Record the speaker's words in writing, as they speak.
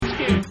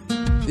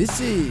This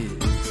is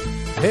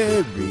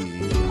Harry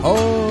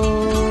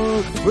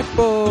Hog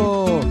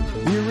Football,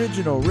 the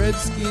original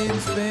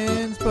Redskins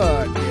fans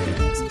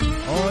podcast.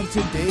 On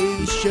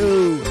today's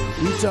show,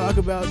 we talk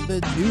about the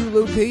new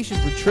location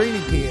for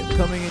training camp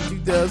coming in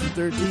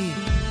 2013,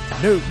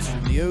 notes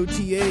from the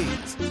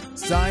OTAs,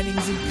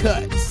 signings and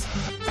cuts,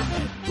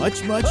 and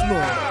much, much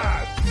more.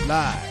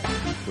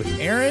 Live with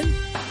Aaron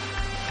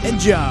and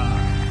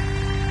John.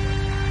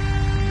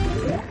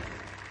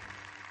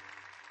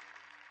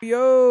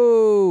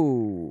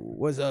 Yo,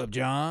 what's up,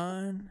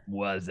 John?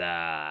 What's up?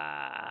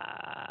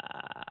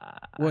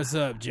 What's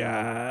up,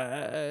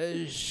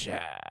 Josh?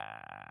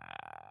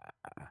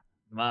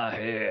 My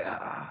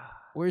hair.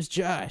 Where's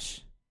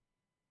Josh?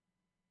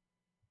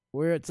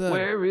 Where's up?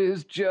 Where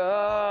is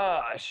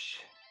Josh?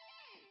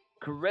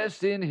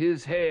 Caressing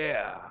his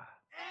hair.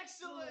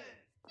 Excellent.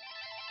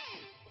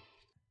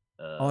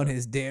 On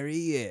his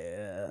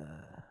derriere.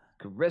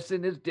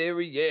 Caressing his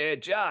derriere.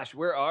 Josh,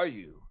 where are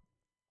you?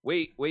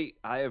 Wait,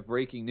 I have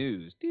breaking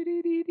news.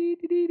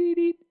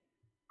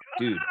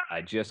 Dude,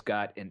 I just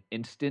got an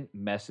instant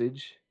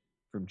message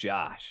from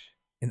Josh.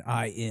 An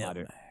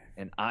IM.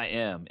 An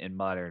IM in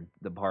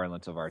the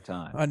parlance of our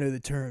time. I know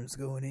the terms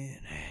going in.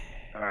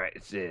 All right,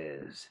 it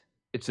says,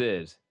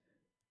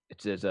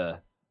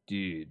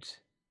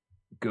 dudes,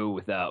 go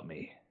without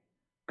me.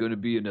 Gonna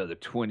be another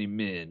 20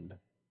 men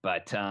by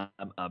time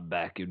I'm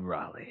back in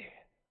Raleigh.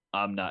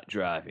 I'm not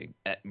driving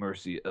at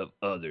mercy of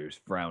others'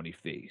 frowny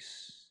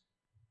face.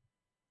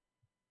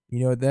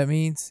 You know what that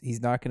means?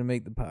 He's not going to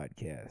make the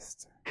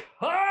podcast.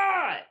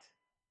 Cut!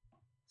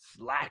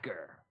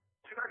 Slacker.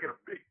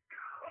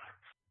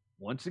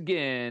 Once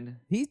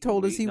again, He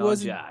told us he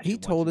wasn't. Josh. He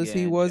And told once us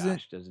he again, wasn't.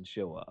 Josh doesn't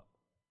show up.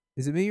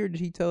 Is it me or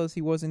did he tell us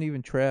he wasn't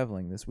even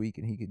traveling this week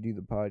and he could do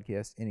the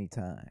podcast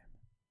anytime?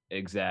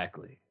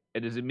 Exactly.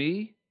 And is it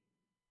me?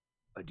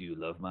 Or do you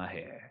love my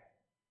hair?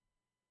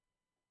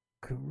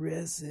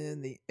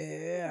 Caressing the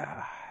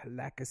air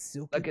like a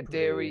silky Like a breeze.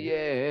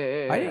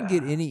 derriere. I didn't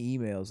get any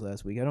emails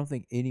last week. I don't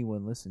think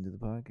anyone listened to the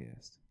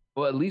podcast.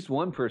 Well, at least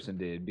one person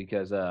did,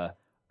 because I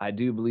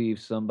do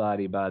believe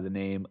somebody by the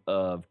name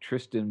of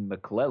Tristan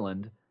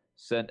McClelland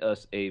sent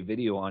us a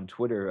video on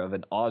Twitter of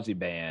an Aussie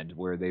band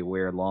where they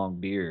wear long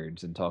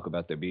beards and talk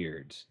about their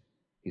beards.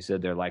 He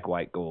said they're like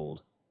white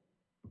gold.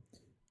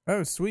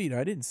 Oh, sweet.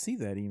 I didn't see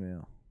that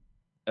email.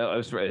 Oh, I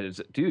was right.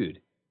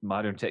 Dude,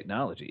 modern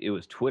technology. It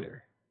was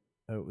Twitter.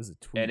 Oh, it was a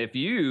tweet. And if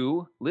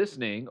you,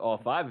 listening, all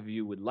five of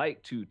you, would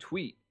like to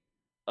tweet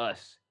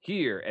us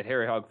here at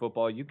Harry Hog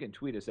Football, you can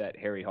tweet us at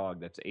Harry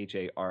Hog. That's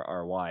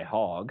HARRY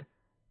Hog.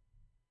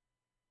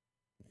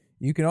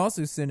 You can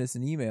also send us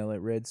an email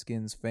at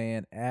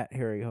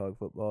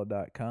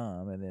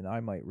redskinsfan@harryhogfootball.com, and then I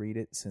might read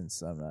it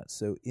since I'm not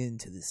so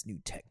into this new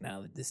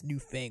technology, this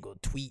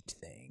newfangled tweet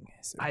thing.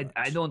 So I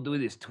much. don't do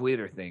this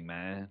Twitter thing,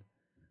 man.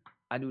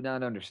 I do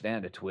not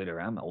understand the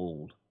Twitter. I'm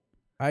old.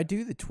 I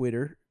do the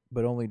Twitter,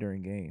 but only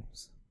during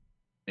games.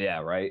 Yeah,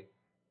 right?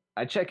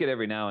 I check it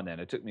every now and then.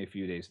 It took me a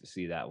few days to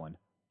see that one.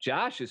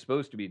 Josh is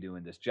supposed to be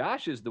doing this.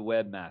 Josh is the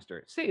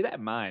webmaster. See, that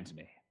reminds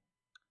me.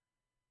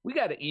 We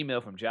got an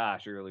email from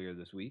Josh earlier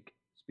this week,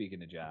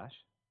 speaking of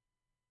Josh.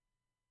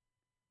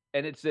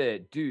 And it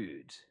said,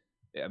 dudes.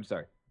 Do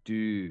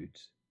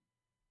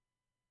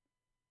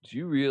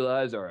you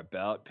realize our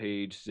About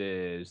page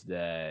says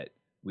that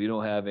we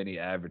don't have any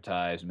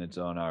advertisements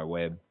on our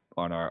web,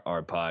 on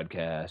our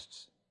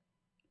podcasts?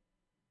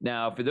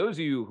 Now, for those of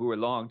you who are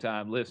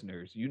longtime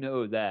listeners, you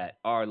know that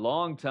our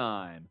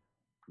longtime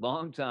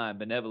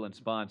benevolent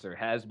sponsor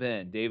has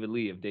been David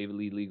Lee of David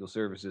Lee Legal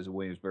Services of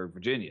Williamsburg,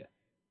 Virginia,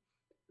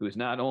 who is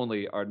not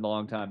only our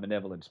longtime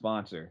benevolent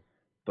sponsor,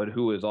 but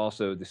who is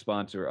also the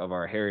sponsor of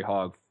our Harry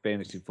Hog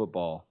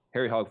Football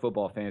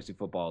Fantasy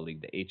Football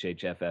League, the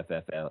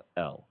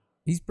HHFFFL.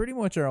 He's pretty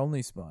much our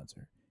only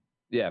sponsor.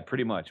 Yeah,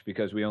 pretty much,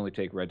 because we only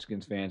take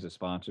Redskins fans as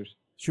sponsors.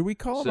 Should we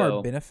call him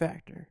our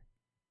benefactor?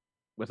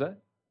 What's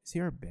that? Is he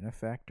our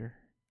benefactor?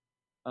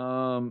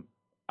 I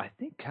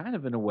think kind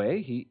of in a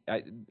way.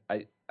 I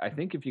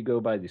think if you go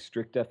by the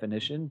strict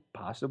definition,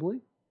 possibly.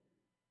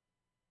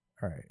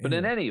 All right. But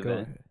in any go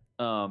event,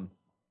 ahead.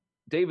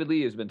 David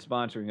Lee has been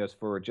sponsoring us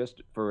for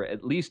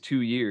at least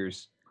 2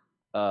 years.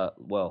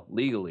 Well,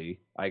 legally,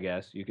 I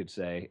guess you could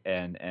say,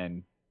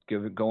 and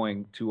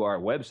going to our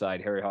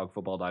website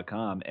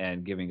harryhogfootball.com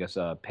and giving us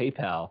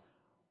PayPal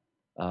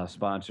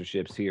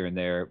sponsorships here and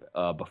there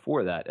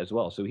before that as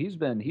well. So he's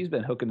been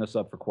hooking us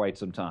up for quite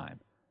some time.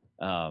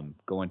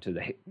 Going to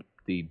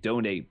the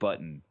donate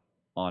button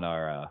on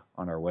our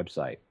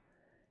website,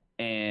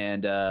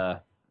 and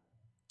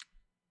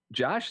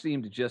Josh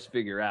seemed to just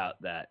figure out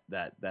that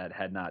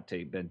had not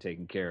been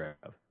taken care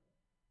of.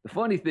 The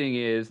funny thing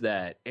is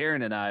that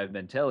Aaron and I have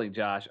been telling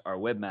Josh, our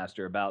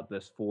webmaster, about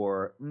this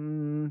for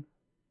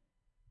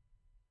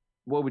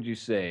what would you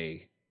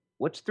say?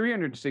 What's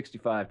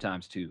 365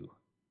 times 2?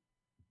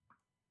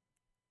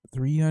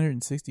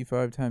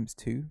 365 times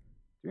 2?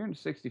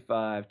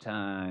 365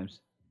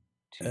 times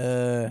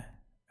 2.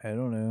 I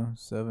don't know.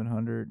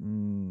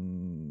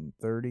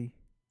 730.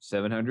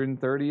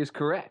 730 is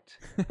correct.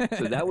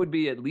 So that would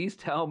be at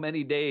least how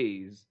many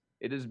days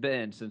it has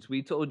been since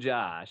we told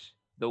Josh,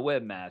 the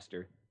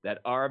webmaster, that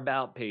our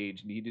About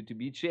page needed to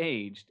be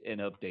changed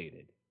and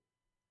updated.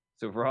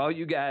 So for all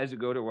you guys who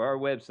go to our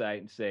website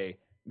and say,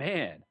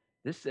 man,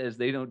 this says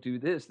they don't do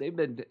this. They've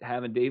been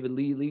having David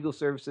Lee Legal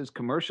Services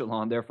commercial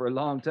on there for a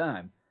long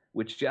time,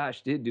 which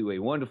Josh did do a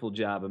wonderful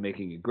job of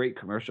making a great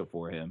commercial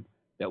for him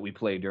that we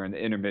played during the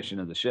intermission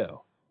of the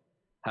show.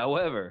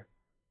 However,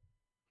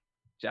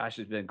 Josh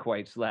has been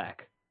quite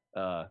slack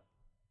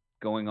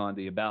going on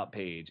the About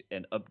page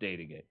and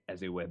updating it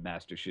as a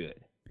webmaster should.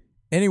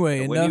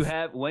 Anyway,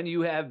 so when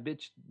you have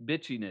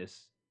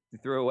bitchiness to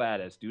throw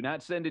at us, do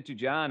not send it to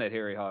John at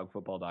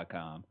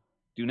harryhogfootball.com.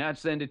 Do not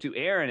send it to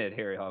Aaron at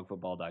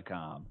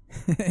harryhogfootball.com.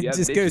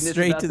 Just go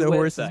straight to the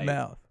horse's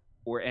mouth.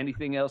 Or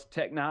anything else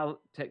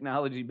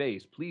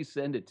technology-based, please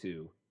send it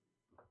to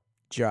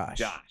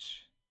Josh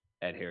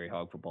at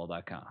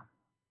harryhogfootball.com.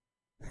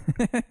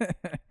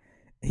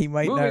 He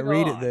might not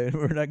read it, though.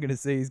 We're not going to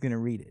say he's going to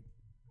read it.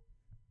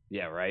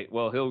 Yeah, right.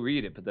 Well, he'll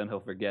read it, but then he'll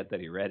forget that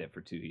he read it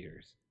for 2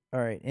 years. All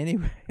right.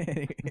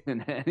 Anyway.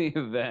 In any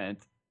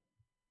event,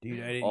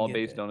 dude, I didn't all get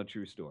based that. on a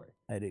true story.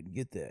 I didn't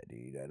get that,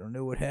 dude. I don't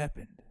know what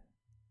happened.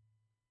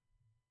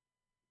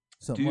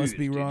 Something must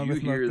be wrong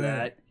with my phone. Did you hear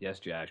that? Yes,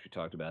 Josh. We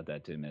talked about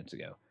that 10 minutes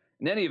ago.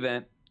 In any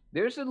event,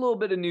 there's a little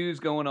bit of news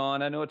going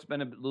on. I know it's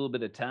been a little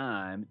bit of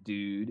time,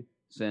 dude,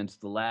 since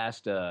the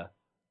last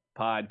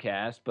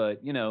podcast,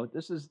 but you know,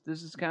 this is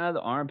kind of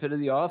the armpit of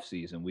the off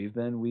season. We've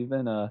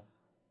been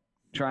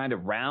trying to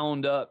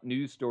round up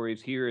news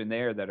stories here and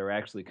there that are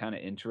actually kind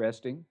of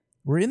interesting.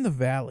 We're in the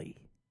valley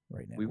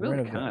right now.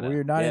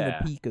 We're not in the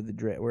peak of the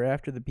draft. We're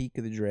after the peak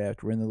of the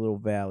draft. We're in the little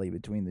valley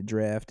between the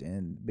draft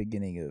and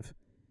beginning of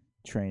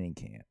training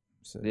camp.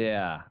 So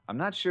yeah, I'm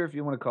not sure if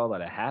you want to call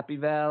that a happy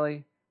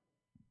valley.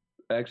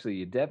 Actually,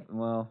 you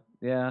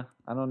yeah,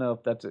 I don't know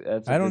if that's a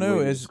good way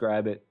to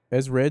describe it.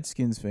 As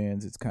Redskins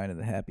fans, it's kind of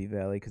the happy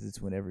valley because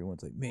it's when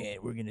everyone's like, man,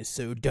 we're going to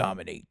so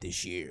dominate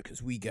this year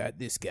because we got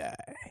this guy.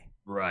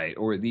 Right,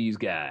 or these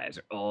guys,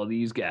 or all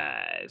these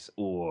guys,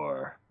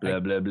 or blah,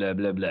 blah, blah,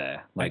 blah, blah.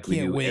 Like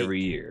we do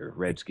every year,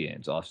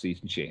 Redskins,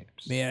 off-season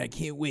champs. Man, I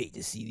can't wait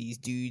to see these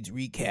dudes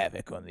wreak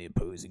havoc on the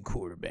opposing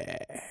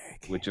quarterback.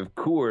 Which, of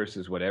course,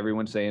 is what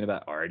everyone's saying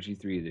about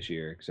RG3 this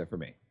year, except for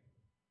me.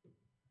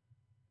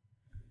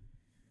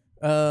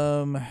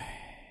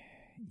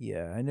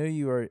 Yeah, I know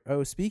you are.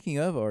 Oh, speaking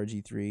of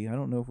RG3, I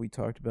don't know if we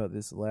talked about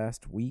this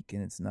last week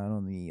and it's not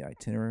on the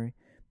itinerary,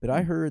 but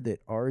I heard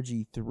that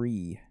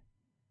RG3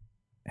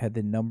 had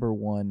the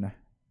 #1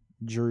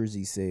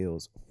 jersey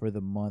sales for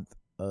the month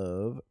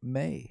of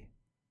May.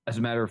 As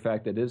a matter of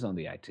fact, it is on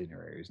the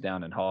itinerary. It's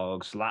down in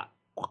Hog Slot.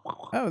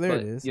 Oh, there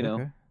it is. You know,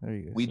 okay. There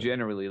you go. We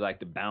generally like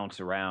to bounce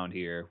around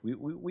here.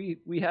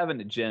 We have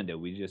an agenda.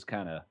 We just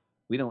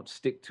we don't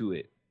stick to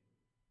it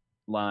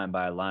line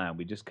by line.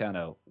 We just kind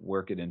of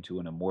work it into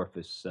an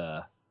amorphous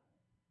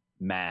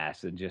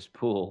mass and just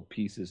pull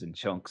pieces and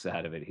chunks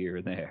out of it here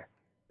and there.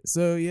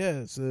 So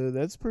yeah, so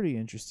that's pretty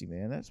interesting,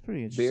 man. That's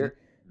pretty interesting.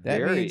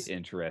 Very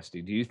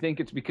interesting. Do you think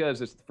it's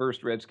because it's the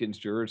first Redskins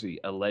jersey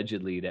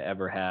allegedly to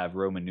ever have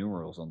Roman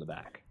numerals on the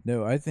back?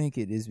 No, I think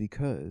it is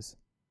because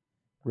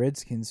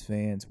Redskins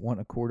fans want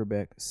a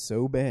quarterback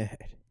so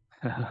bad.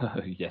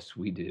 Yes,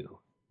 we do.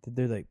 That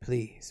they're like,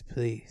 please,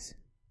 please,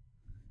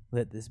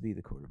 let this be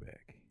the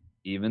quarterback.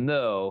 Even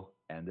though,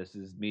 and this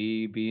is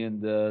me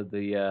being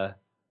the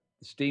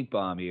stink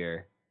bomb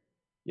here,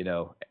 you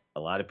know, a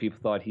lot of people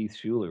thought Heath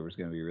Schuler was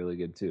going to be really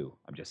good too.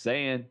 I'm just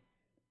saying.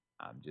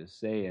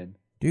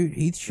 Dude,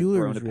 Heath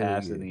Schuler was really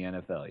pass good. in the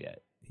NFL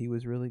yet. He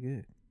was really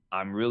good.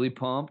 I'm really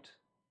pumped.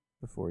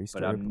 Before he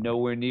started But I'm playing.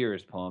 nowhere near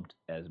as pumped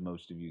as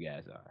most of you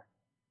guys are.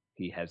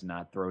 He has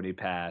not thrown a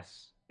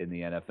pass in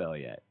the NFL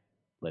yet.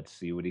 Let's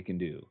see what he can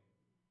do.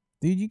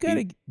 Dude, you got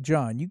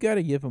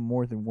to give him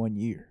more than 1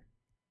 year.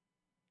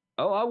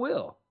 Oh, I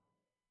will.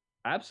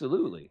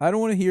 Absolutely. I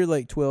don't want to hear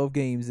like 12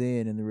 games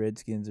in and the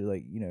Redskins are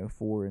like,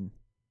 4-8.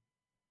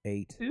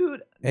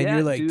 Dude. And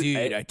you're like,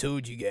 dude, I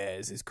told you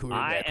guys this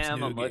quarterback I am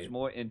no a much good.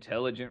 more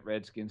intelligent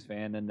Redskins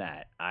fan than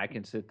that. I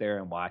can sit there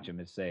and watch him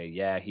and say,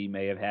 yeah, he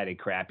may have had a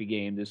crappy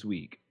game this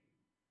week,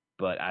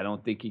 but I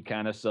don't think he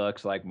kind of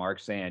sucks like Mark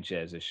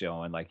Sanchez is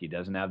showing, like he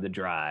doesn't have the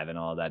drive and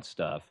all that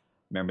stuff.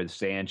 Remember the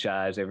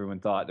Sanchez everyone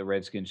thought the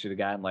Redskins should have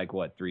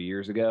gotten 3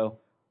 years ago?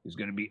 He's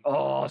going to be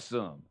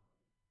awesome.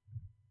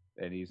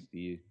 And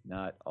he's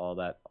not all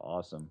that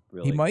awesome,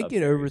 really. He might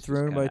get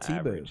overthrown by Tebow.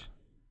 Average.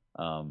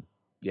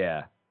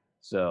 Yeah.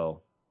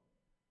 So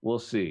we'll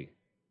see.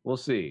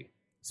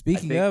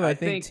 Speaking of, I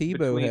think Tebow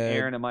between had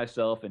Aaron and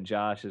myself and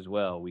Josh as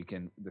well,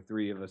 the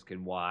three of us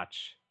can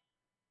watch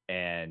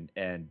and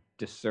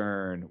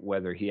discern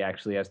whether he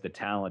actually has the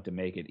talent to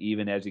make it,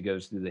 even as he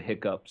goes through the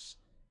hiccups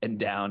and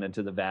down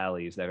into the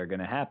valleys that are going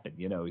to happen.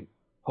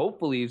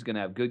 Hopefully he's going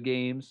to have good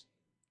games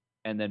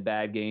and then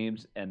bad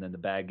games, and then the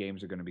bad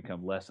games are going to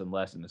become less and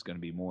less, and it's going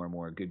to be more and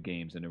more good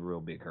games in a real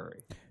big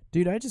hurry.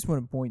 Dude, I just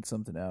want to point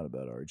something out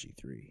about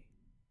RG3.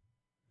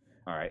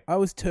 All right. I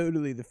was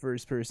totally the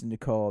first person to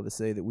call to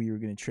say that we were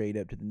going to trade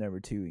up to the number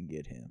 2 and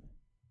get him.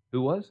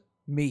 Who was?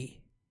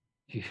 Me.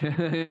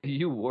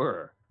 You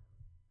were.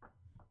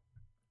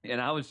 And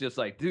I was just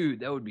like, dude,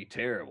 that would be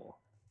terrible.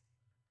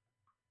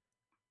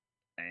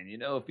 And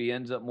if he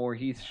ends up more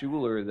Heath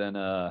Schuler than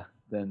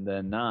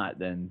not,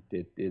 then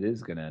it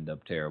is going to end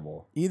up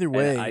terrible. Either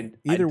way,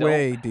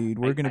 dude,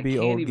 we're going to be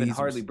old. I can't even geezers.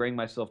 hardly bring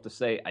myself to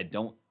say I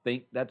don't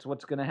think that's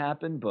what's going to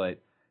happen,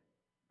 but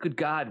good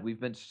God, we've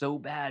been so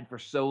bad for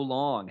so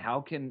long. How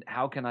can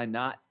I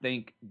not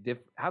think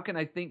how can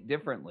I think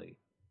differently?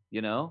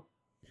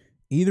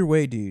 Either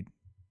way, dude.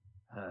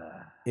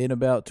 In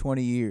about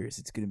 20 years,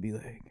 it's gonna be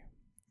like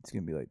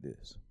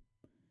this.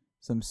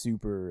 Some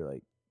super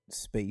like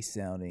space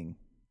sounding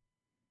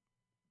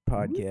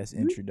podcast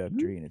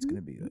introductory, and it's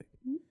gonna be like,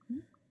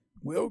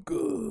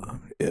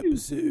 welcome,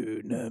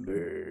 episode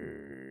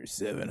number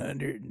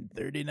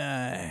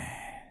 739.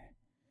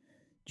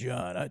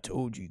 John, I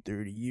told you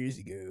 30 years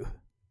ago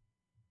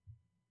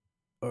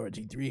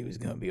RG3 was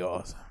gonna be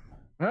awesome.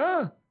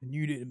 Huh? And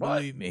you didn't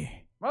believe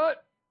me.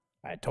 What?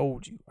 I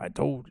told you. I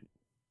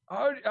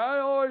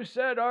always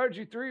said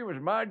RG3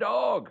 was my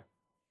dog.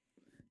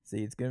 See,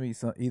 it's going to be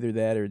either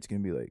that or it's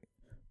going to be like,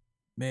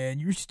 man,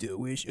 you still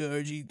wish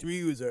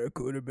RG3 was our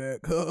quarterback.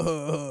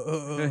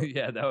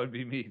 Yeah, that would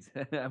be me.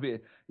 I mean,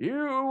 you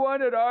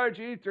wanted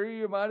RG3,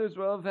 you might as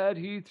well have had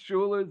Heath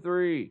Schuler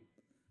 3.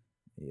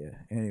 Yeah,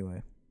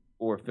 anyway.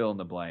 Or fill in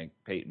the blank,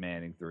 Peyton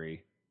Manning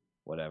 3.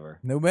 Whatever.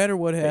 No matter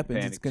what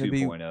happens, it's going to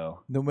be. 2.0.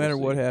 No matter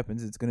what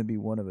happens, it's going to be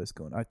one of us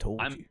going, I told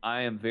you.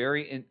 I am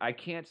I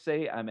can't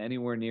say I'm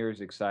anywhere near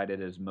as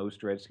excited as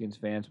most Redskins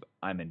fans, but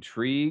I'm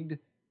intrigued,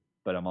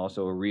 but I'm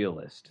also a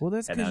realist. Well,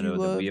 that's because I know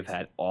that we have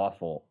had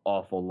awful,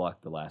 awful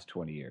luck the last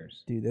 20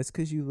 years. Dude, that's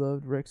because you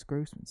loved Rex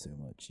Grossman so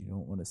much. You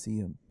don't want to see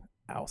him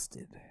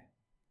ousted.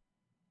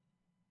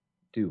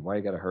 Dude, why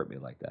you got to hurt me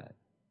like that?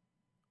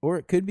 Or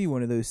it could be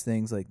one of those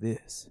things like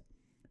this.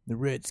 The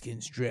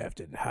Redskins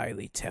drafted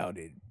highly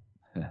touted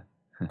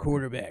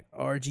quarterback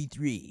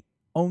RG3,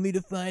 only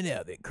to find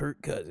out that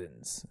Kirk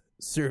Cousins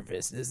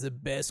surfaced as the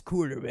best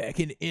quarterback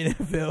in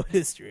NFL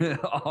history.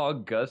 All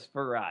Gus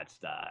Frerotte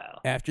style.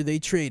 After they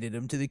traded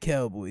him to the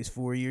Cowboys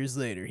 4 years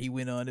later, he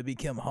went on to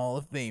become Hall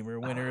of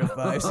Famer, winner of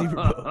 5 Super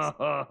Bowls.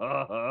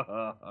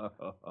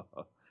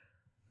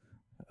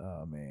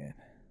 Oh, man.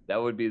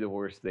 That would be the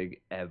worst thing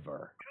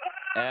ever.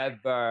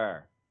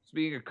 Ever.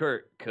 Speaking of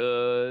Kirk,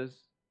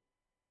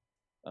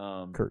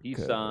 he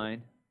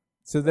signed.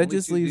 So that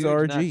just leaves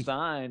RG. Not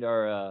signed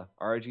are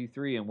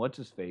RG3 and what's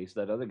his face,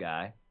 that other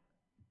guy.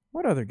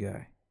 What other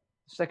guy?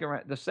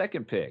 The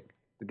second pick,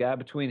 the guy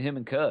between him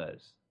and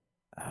Cuz.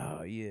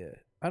 Oh yeah,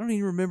 I don't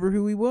even remember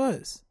who he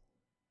was.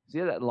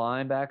 See that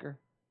linebacker?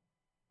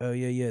 Oh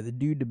yeah, the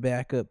dude to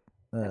back up.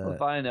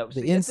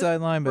 The inside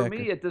linebacker. For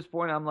me, at this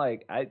point, I'm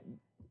like,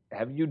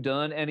 have you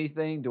done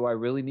anything? Do I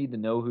really need to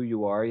know who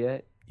you are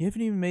yet? You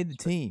haven't even made the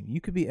team. You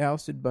could be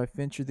ousted by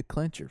Fincher the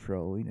Clincher, for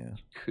all we know.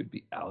 Could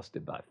be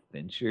ousted by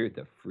Fincher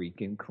the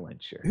freaking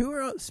Clincher.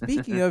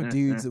 Speaking of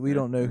dudes that we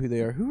don't know who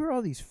they are, who are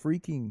all these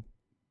freaking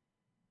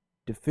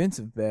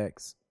defensive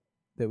backs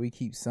that we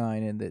keep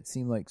signing that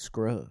seem like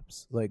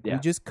scrubs? Like, we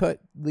just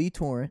cut Lee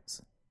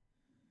Torrance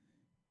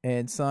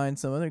and signed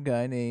some other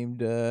guy named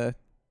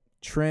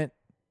Trent.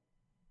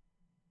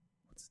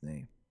 What's his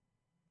name?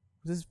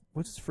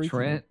 What's his freaking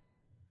Trent?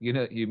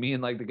 Name? You mean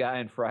like the guy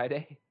in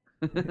Friday?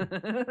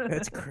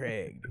 That's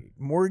Craig, dude.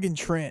 Morgan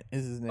Trent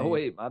is his name. Oh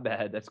wait, my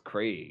bad. That's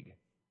Craig.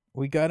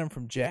 We got him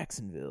from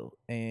Jacksonville,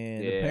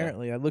 and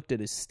apparently I looked at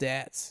his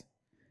stats,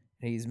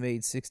 and he's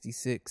made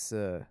 66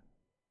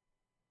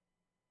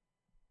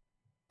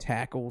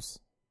 tackles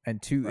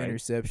and 2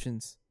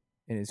 interceptions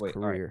in his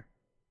career. Right.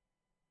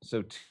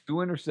 So 2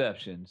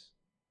 interceptions.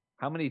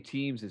 How many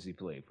teams has he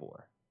played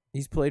for?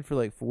 He's played for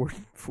like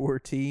four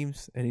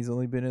teams, and he's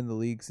only been in the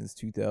league since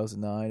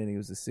 2009, and he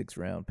was a 6th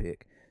round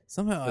pick.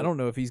 Somehow, I don't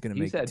know if he's going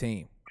to make the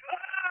team.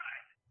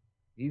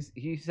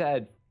 He's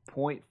had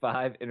 0.5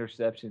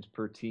 interceptions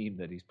per team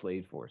that he's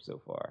played for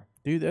so far.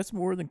 Dude, that's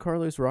more than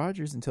Carlos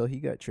Rogers until he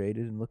got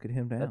traded, and look at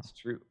him now. That's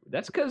true.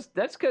 That's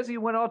because he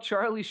went all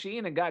Charlie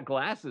Sheen and got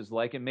glasses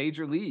like in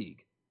Major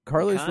League.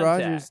 Carlos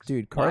Rogers,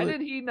 dude. Why did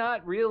he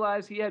not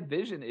realize he had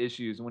vision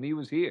issues when he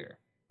was here?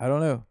 I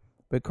don't know.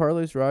 But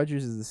Carlos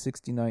Rogers is the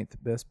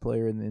 69th best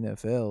player in the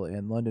NFL,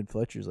 and London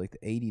Fletcher's like the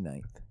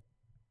 89th.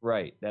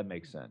 Right, that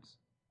makes sense.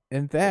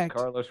 In fact,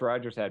 Carlos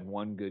Rogers had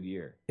one good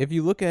year. If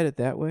you look at it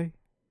that way,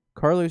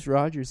 Carlos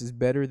Rogers is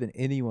better than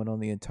anyone on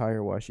the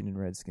entire Washington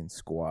Redskins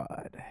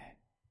squad.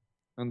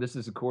 And this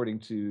is according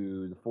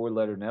to the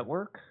 4-letter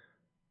network?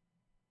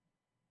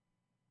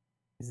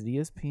 Is it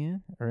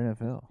ESPN or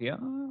NFL? Yeah.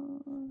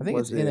 I think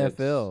it's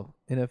NFL.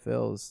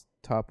 NFL's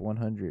top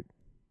 100.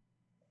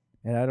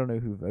 And I don't know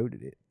who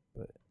voted it,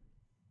 but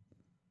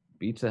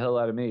beats the hell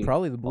out of me.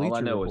 Probably the Bleacher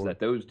Report. All I know is that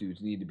those dudes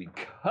need to be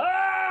cut.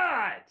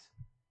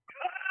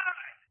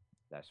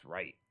 That's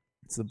right.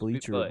 It's the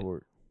Bleacher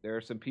Report. There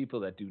are some people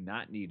that do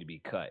not need to be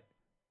cut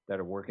that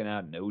are working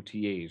out in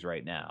OTAs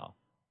right now.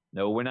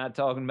 No, we're not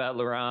talking about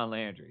LaRon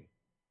Landry.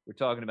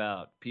 We're talking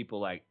about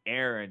people like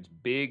Aaron's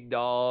big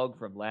dog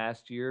from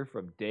last year,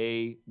 from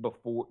day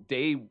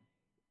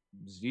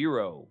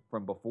 0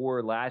 from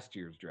before last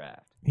year's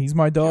draft. He's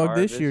my dog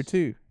this year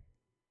too.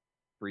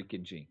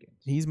 Freaking Jenkins.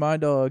 He's my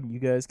dog. You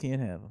guys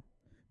can't have him.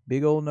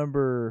 Big old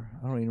number.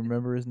 I don't even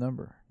remember his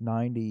number.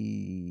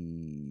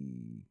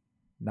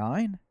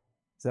 99?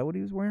 Is that what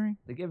he was wearing?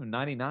 They gave him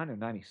 99 or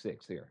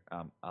 96 here.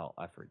 I've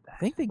heard that. I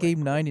think they gave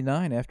him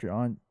 99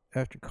 after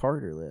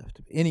Carter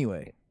left.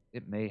 Anyway,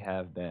 it may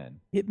have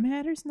been. It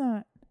matters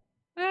not.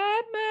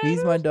 That matters.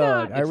 He's my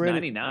dog. Not. I read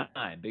 99.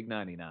 Big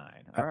 99.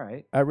 All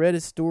right. I read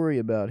a story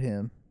about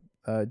him,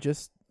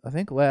 just I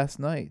think last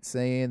night,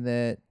 saying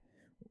that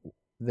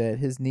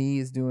his knee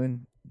is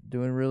doing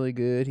really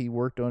good. He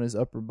worked on his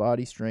upper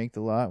body strength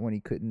a lot when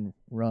he couldn't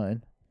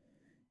run,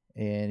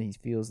 and he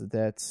feels that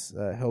that's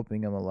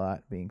helping him a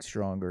lot, being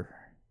stronger,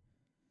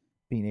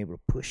 being able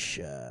to push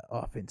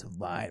offensive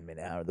linemen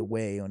out of the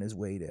way on his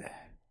way to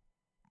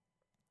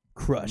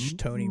crush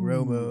Tony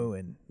Romo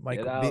and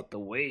Michael Get out Vick. the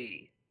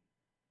way.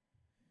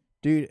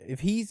 Dude,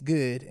 if he's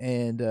good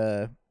and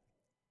the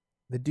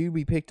dude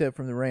we picked up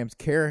from the Rams,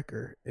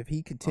 Carricker, if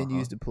he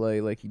continues to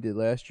play like he did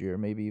last year,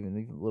 maybe even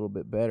a little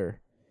bit better,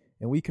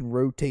 and we can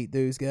rotate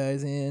those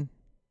guys in,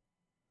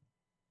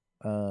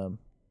 that'd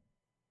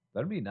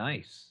be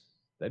nice.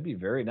 That'd be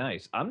very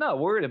nice. I'm not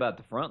worried about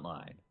the front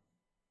line,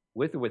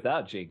 with or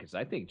without Jenkins.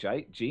 I think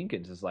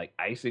Jenkins is like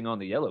icing on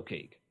the yellow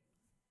cake.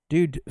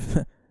 Dude,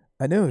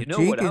 I know if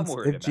Jenkins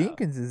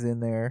Jenkins is in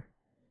there,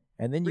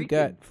 and then you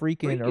got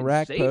freaking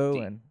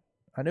Arakpo, and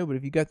I know, but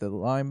if you got the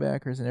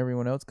linebackers and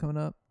everyone else coming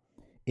up,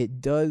 it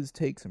does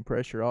take some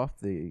pressure off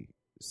the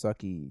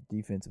sucky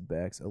defensive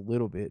backs a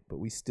little bit, but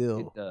we still...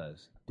 It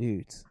does.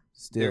 Dudes,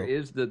 still. There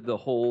is the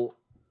whole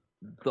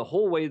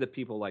way that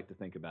people like to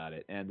think about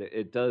it, and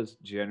it does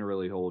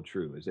generally hold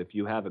true, is if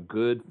you have a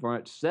good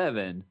front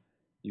seven,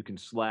 you can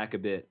slack a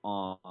bit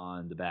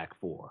on the back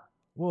four.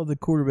 Well, the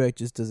quarterback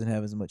just doesn't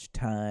have as much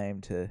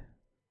time to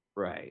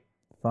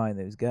find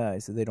those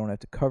guys, so they don't have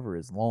to cover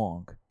as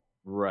long.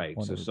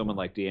 Right, so someone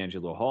like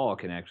D'Angelo Hall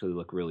can actually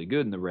look really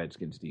good in the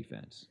Redskins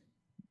defense.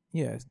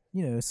 Yeah,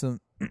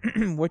 some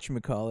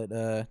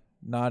whatchamacallit,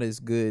 not as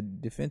good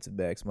defensive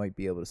backs might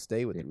be able to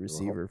stay with the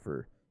receiver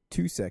for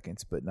 2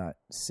 seconds, but not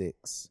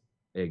 6.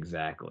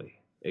 Exactly.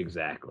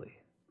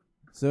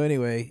 So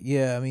anyway,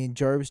 yeah, I mean,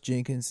 Jarvis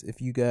Jenkins, if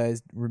you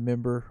guys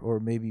remember, or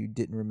maybe you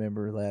didn't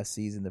remember last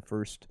season, the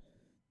first,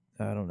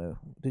 I don't know,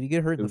 did he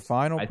get hurt in the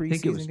final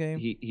preseason game?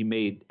 He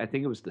made, I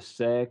think it was the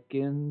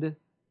second,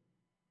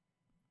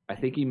 I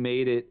think he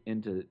made it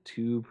into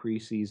 2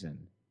 preseason.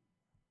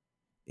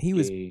 He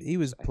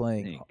was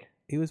playing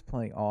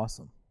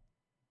awesome.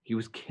 He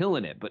was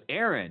killing it, but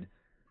Aaron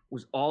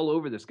was all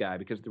over this guy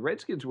because the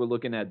Redskins were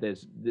looking at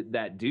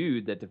that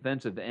dude, that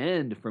defensive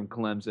end from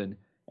Clemson,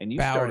 and you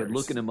started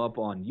looking him up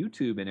on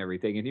YouTube and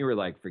everything, and you were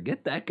like,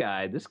 forget that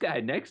guy. This guy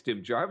next to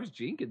him, Jarvis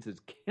Jenkins, is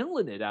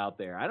killing it out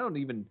there. I don't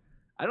even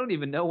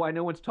know why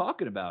no one's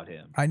talking about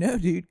him. I know,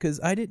 dude, because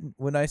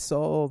when I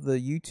saw the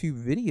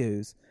YouTube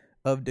videos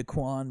of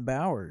Daquan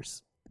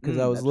Bowers, because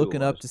I was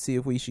looking up to see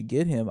if we should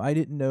get him, I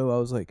didn't know. I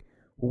was like,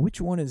 well, which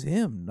one is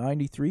him,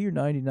 93 or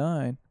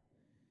 99?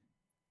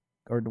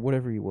 Or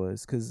whatever he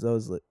was, because I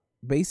was like,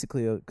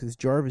 basically, because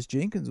Jarvis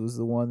Jenkins was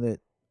the one that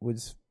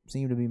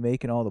seemed to be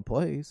making all the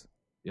plays.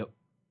 Yep.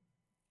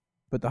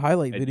 But the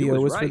highlight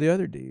video was for the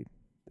other dude.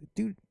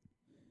 Dude,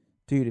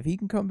 if he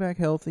can come back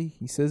healthy,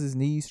 he says his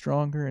knee's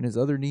stronger and his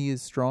other knee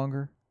is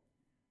stronger.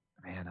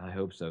 Man, I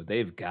hope so.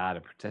 They've got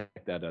to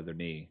protect that other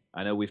knee.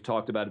 I know we've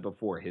talked about it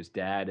before. His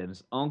dad and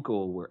his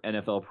uncle were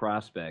NFL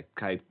prospect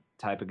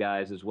type of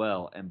guys as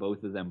well, and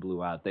both of them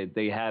blew out.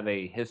 They have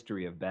a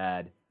history of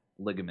bad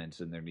ligaments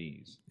in their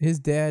knees. His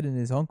dad and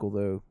his uncle,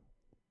 though,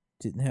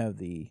 didn't have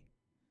the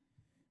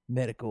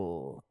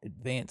medical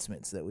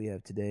advancements that we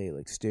have today,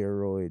 like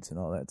steroids and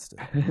all that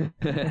stuff.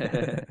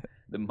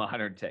 The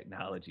modern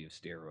technology of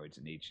steroids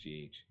and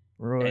HGH.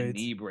 Roids. And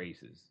knee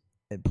braces.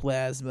 And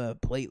plasma,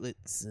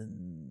 platelets,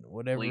 and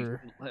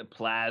whatever.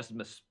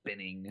 Plasma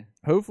spinning.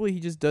 Hopefully he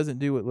just doesn't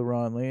do what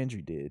LaRon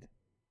Landry did,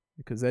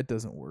 because that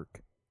doesn't work.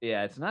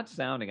 Yeah, it's not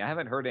sounding. I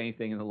haven't heard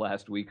anything in the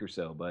last week or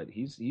so, but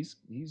he's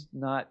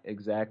not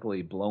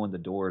exactly blowing the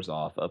doors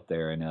off up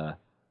there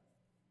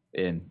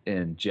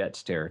in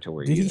Jets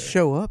territory. Did he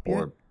show up yet?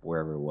 Or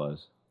wherever it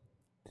was.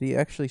 Did he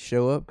actually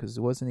show up? Because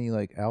wasn't he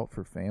like out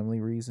for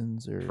family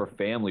reasons or for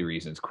family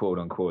reasons, quote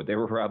unquote? They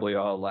were probably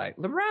all like,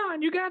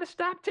 LeBron, you got to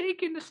stop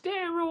taking the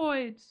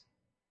steroids.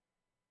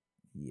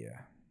 Yeah.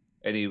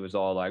 And he was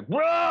all like,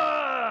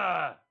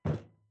 "Rah!"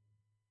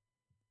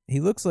 He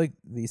looks like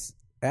these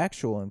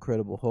actual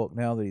Incredible Hulk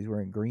now that he's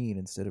wearing green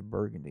instead of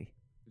burgundy.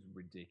 It's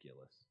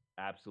ridiculous.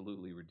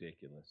 Absolutely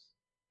ridiculous.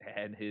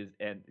 And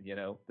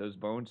those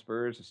bone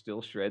spurs are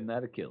still shredding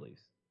that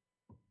Achilles.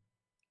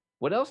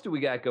 What else do we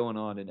got going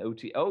on in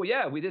OT? Oh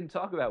yeah, we didn't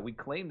talk about, we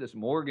claimed this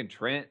Morgan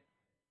Trent.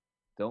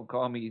 Don't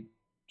call me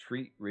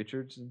Treat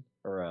Richardson,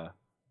 or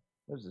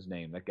what was his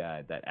name? That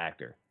guy, that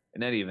actor.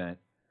 In any event.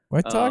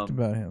 I talked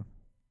about him.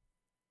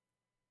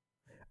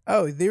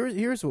 Oh,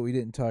 here's what we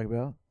didn't talk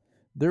about.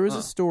 There was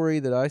a story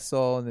that I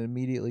saw and then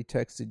immediately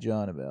texted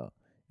John about.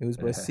 It was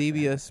by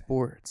CBS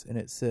Sports, and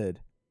it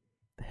said,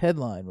 the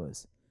headline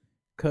was,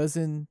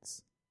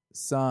 Cousins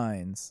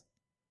signs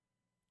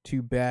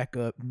to back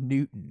up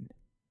Newton.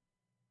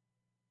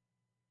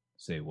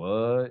 Say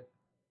what?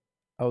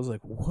 I was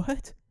like,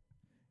 what?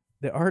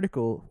 The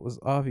article was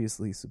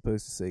obviously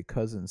supposed to say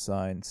Cousins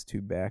signs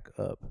to back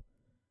up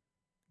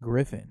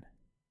Griffin.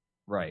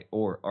 Right,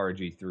 or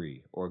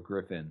RG3, or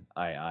Griffin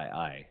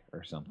III,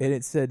 or something. And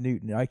it said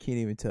Newton. I can't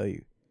even tell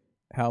you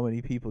how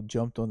many people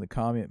jumped on the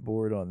comment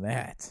board on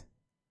that.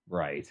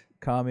 Right.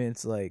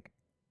 Comments like,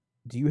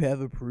 do you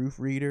have a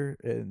proofreader?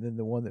 And then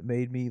the one that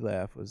made me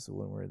laugh was the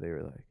one where they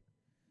were like,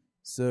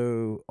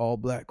 so all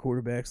black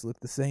quarterbacks look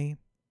the same?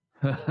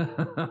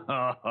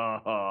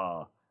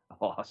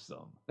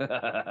 Awesome.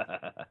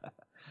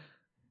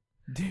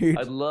 Dude.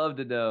 I'd love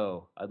to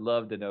know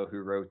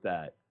who wrote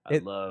that.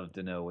 I'd love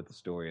to know what the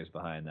story is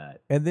behind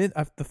that. And then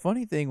the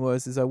funny thing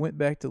was I went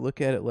back to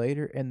look at it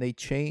later, and they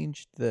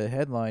changed the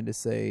headline to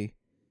say,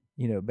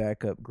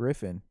 back up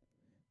Griffin.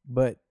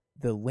 But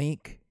the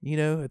link,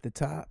 at the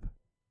top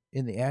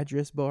in the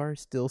address bar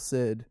still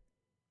said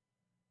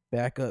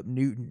back up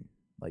Newton,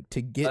 like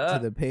to get to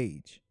the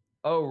page.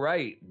 Oh,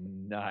 right.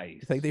 Nice.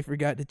 It's like they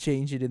forgot to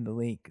change it in the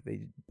link,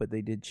 but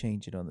they did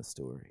change it on the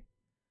story.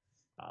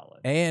 Solid.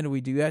 And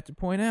we do have to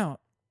point out,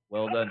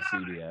 well done,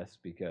 CBS,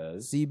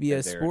 because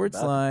CBS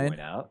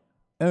Sportsline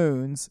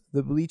owns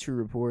the Bleacher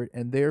Report,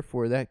 and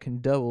therefore that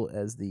can double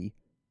as the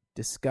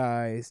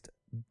disguised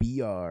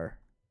BR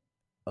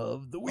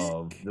of the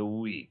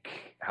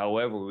week.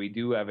 However, we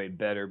do have a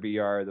better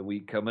BR of the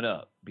week coming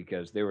up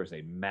because there was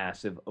a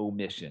massive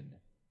omission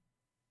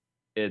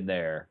in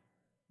there.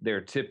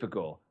 Their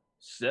typical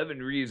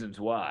 7 reasons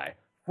why,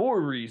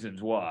 4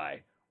 reasons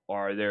why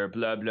are there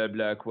blah blah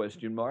blah ?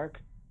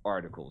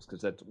 Articles,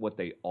 because that's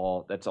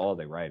all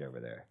they write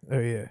over there. Oh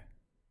yeah.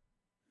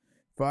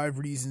 5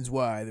 reasons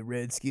why the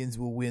Redskins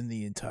will win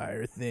the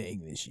entire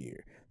thing this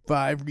year.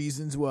 5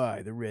 reasons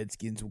why the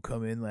Redskins will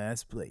come in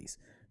last place.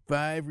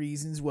 5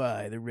 reasons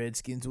why the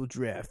Redskins will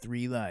draft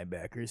 3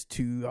 linebackers,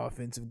 2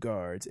 offensive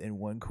guards, and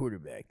 1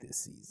 quarterback this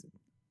season.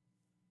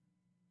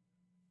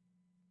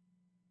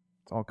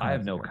 It's all I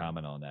have no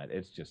comment on that.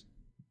 It's just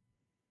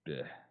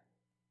bleh.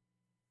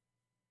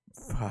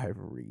 5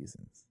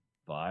 reasons.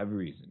 5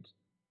 reasons.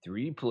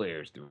 3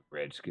 players the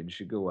Redskins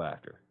should go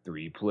after.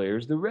 3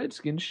 players the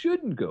Redskins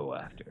shouldn't go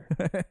after.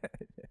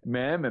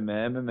 Man.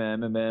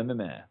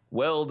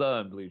 Well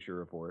done, Bleacher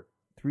Report.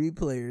 3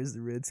 players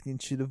the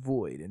Redskins should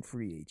avoid in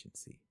free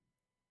agency.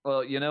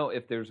 Well,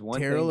 if there's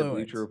one thing the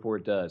Bleacher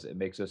Report does, it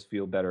makes us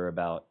feel better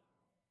about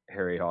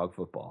Harry Hog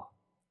football.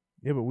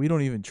 Yeah, but we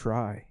don't even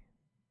try.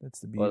 That's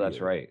the beauty. Well,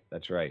 that's right.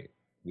 That's right.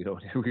 We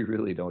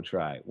really don't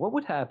try. What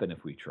would happen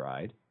if we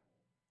tried?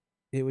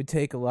 It would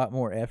take a lot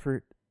more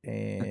effort.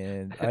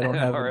 And I don't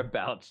have our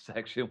about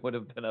section would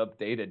have been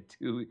updated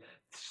to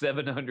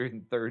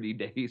 730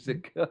 days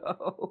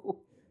ago.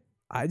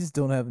 I just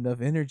don't have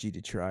enough energy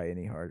to try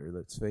any harder,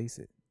 let's face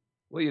it.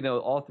 Well,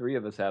 all 3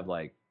 of us have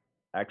like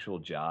actual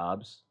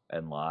jobs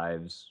and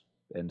lives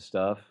and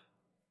stuff.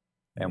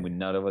 And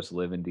none of us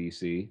live in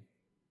DC,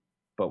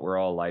 but we're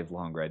all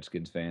lifelong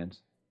Redskins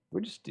fans.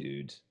 We're just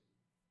dudes.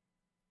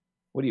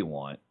 What do you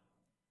want?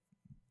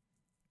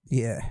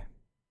 Yeah.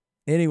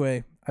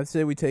 Anyway, I'd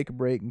say we take a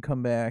break and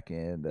come back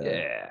and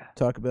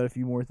talk about a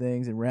few more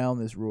things and round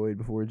this roid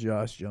before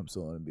Josh jumps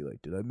on and be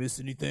like, did I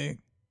miss anything?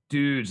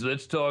 Dudes,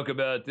 let's talk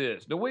about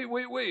this. No, wait.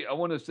 I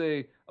want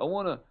to.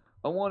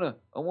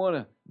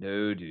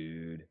 No,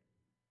 dude.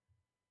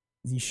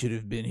 You should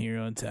have been here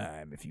on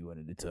time if you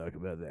wanted to talk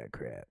about that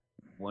crap.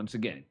 Once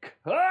again,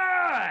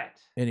 cut!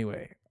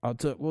 Anyway,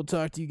 we'll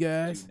talk to you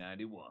guys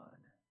 291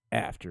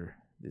 after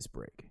this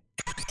break.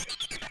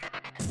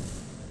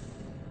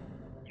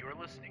 You're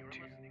listening to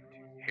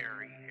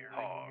Harry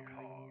Hog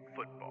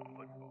Football.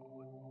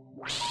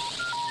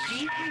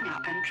 Please hang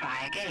up and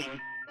try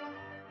again.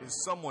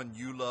 Is someone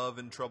you love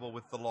in trouble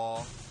with the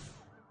law?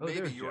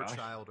 Maybe your Josh.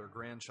 child or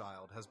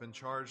grandchild has been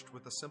charged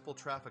with a simple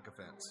traffic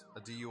offense, a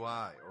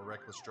DUI or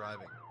reckless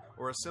driving,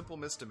 or a simple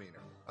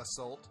misdemeanor,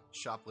 assault,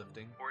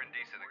 shoplifting, Or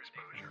indecent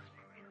exposure.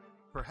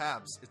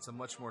 Perhaps it's a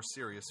much more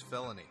serious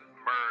felony,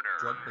 Murder.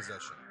 drug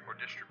possession, Or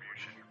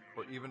distribution.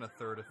 or even a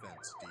third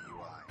offense,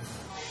 DUI.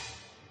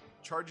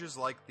 Charges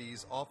like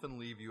these often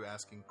leave you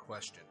asking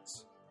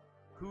questions.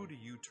 Who do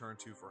you turn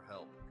to for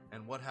help,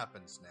 and what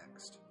happens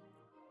next?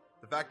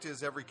 The fact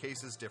is, every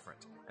case is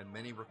different, and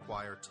many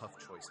require tough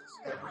choices.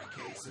 Every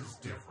case is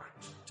different.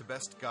 To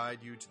best guide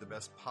you to the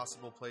best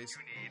possible place,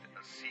 You need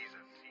a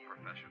seasoned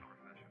professional.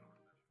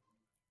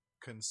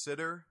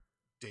 consider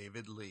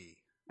David Lee.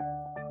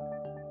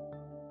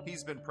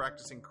 He's been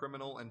practicing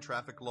criminal and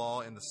traffic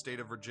law in the state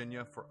of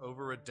Virginia for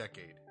over a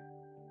decade,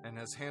 and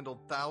has handled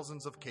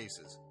thousands of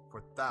cases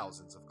for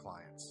thousands of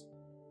clients.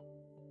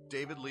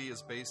 David Lee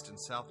is based in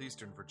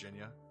southeastern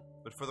Virginia,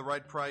 but for the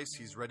right price,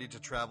 he's ready to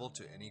travel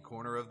to any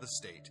corner of the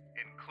state.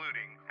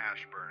 Including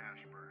Ashburn.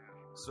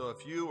 So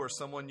if you or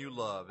someone you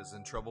love is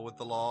in trouble with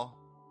the law,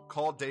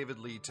 call David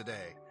Lee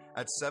today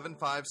at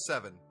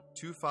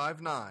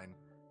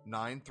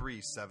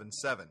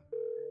 757-259-9377.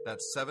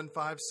 That's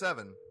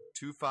 757-259-9377.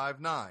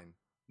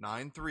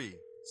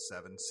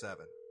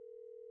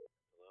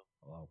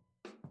 Hello.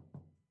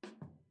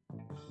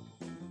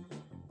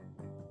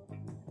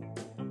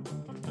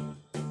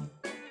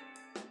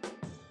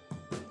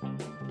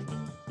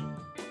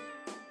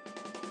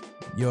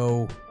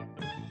 Yo.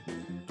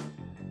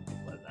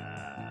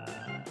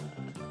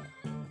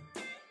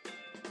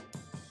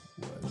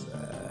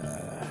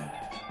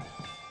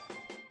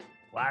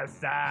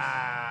 What's up?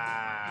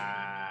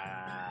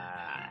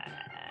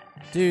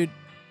 Dude.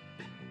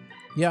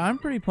 Yeah, I'm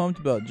pretty pumped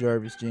about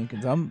Jarvis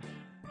Jenkins. I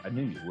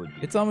knew you would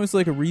be. It's almost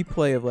like a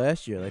replay of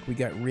last year. Like we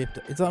got ripped.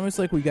 It's almost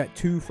like we got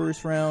 2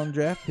 first-round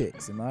draft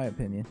picks, in my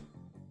opinion.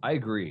 I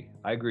agree.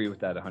 I agree with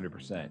that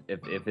 100%.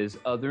 If his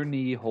other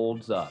knee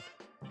holds up,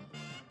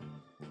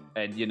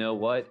 and you know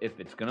what?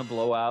 If it's going to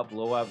blow out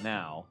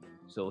now.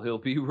 So he'll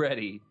be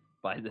ready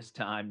by this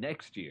time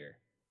next year.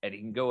 And he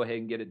can go ahead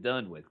and get it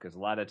done with. Because a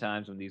lot of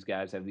times when these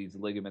guys have these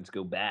ligaments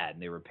go bad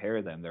and they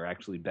repair them, they're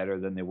actually better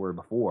than they were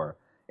before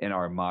in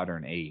our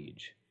modern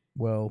age.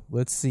 Well,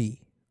 let's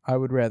see. I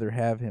would rather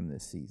have him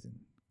this season.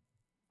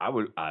 I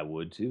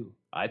would too.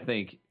 I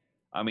think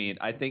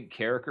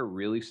Carricker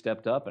really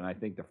stepped up, and I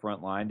think the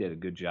front line did a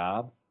good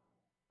job.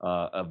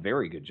 A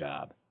very good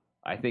job.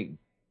 I think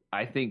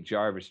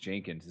Jarvis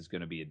Jenkins is going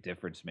to be a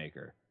difference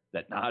maker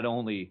that not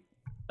only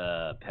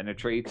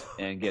penetrates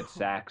and gets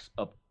sacks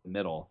up the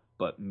middle,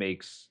 but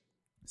makes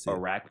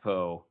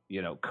Karakpo,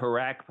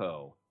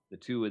 the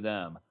two of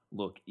them,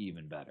 look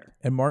even better.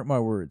 And mark my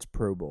words,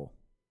 Pro Bowl.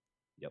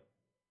 Yep.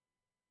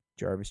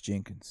 Jarvis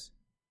Jenkins.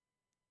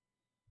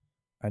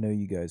 I know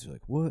you guys are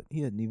like, what?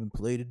 He hadn't even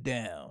played it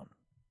down.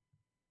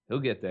 He'll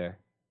get there.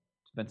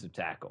 Defensive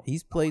tackle.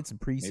 He's played some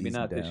preseason Maybe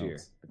not downs. this year,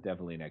 but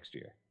definitely next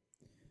year.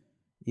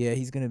 Yeah,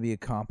 he's going to be a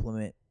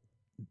compliment.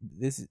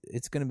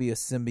 It's going to be a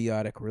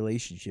symbiotic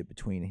relationship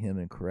between him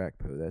and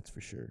Karakpo, that's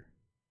for sure.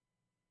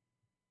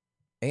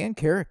 And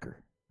Carricker,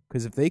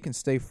 because if they can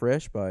stay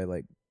fresh by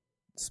like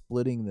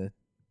splitting the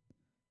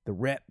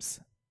reps,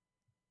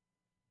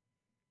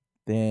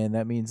 then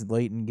that means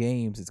late in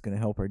games it's going to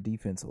help our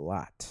defense a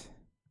lot.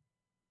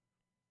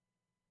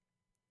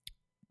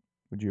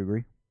 Would you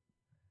agree?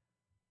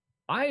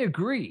 I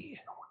agree.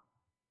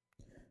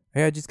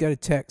 Hey, I just got a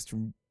text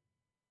from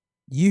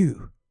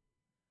you.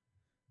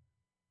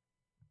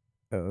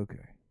 Oh,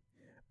 okay.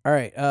 All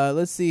right,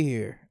 let's see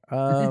here.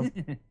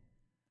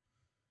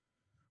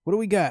 What do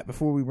we got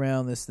before we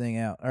round this thing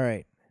out? All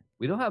right.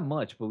 We don't have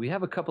much, but we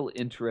have a couple of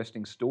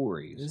interesting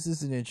stories. This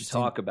is an to interesting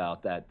talk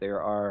about that.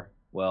 There are,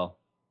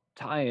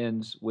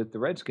 tie-ins with the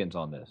Redskins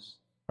on this.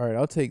 All right,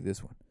 I'll take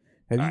this one.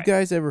 Have All you right.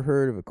 guys ever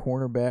heard of a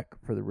cornerback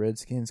for the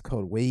Redskins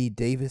called Wade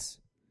Davis?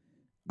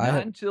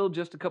 Not until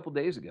just a couple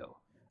days ago.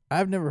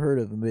 I've never heard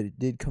of him, but it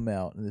did come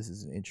out, and this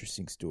is an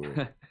interesting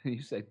story.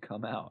 You said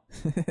come out.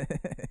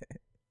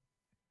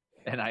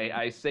 And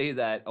I say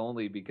that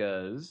only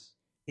because...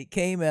 It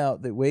came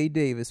out that Wade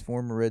Davis,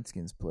 former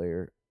Redskins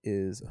player,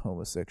 is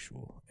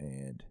homosexual,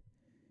 and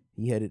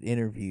he had an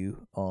interview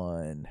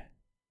on,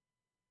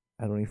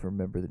 I don't even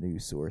remember the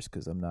news source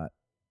because I don't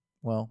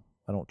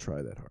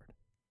try that hard.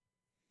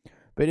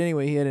 But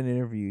anyway, he had an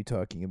interview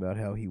talking about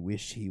how he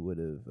wished he would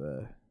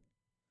have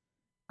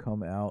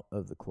come out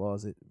of the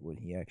closet when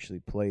he actually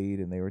played,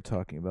 and they were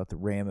talking about the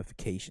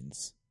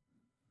ramifications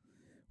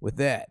with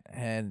that.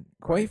 And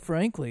quite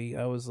frankly,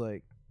 I was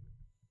like,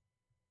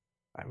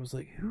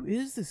 who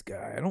is this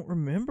guy? I don't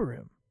remember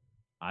him.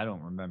 I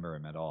don't remember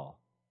him at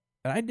all.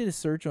 And I did a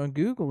search on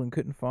Google and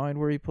couldn't find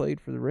where he played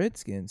for the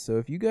Redskins. So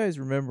if you guys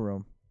remember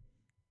him,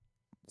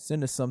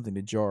 send us something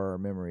to jar our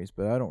memories.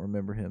 But I don't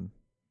remember him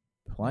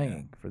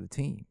playing for the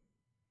team.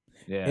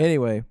 Yeah.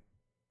 Anyway,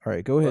 all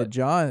right, go ahead,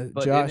 John.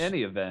 But Josh. in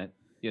any event,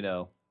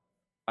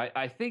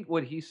 I think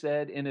what he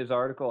said in his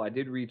article, I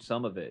did read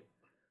some of it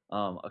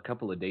a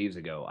couple of days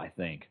ago, I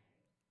think.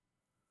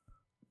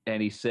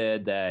 And he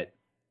said that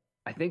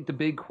I think the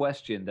big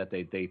question that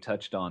they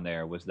touched on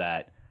there was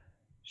that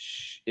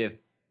the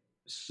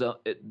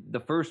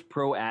first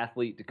pro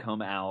athlete to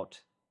come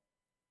out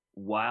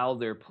while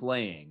they're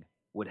playing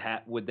would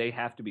they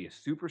have to be a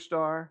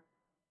superstar,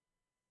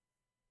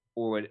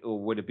 or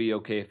would it be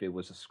okay if it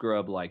was a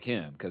scrub like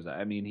him? Because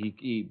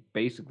he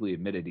basically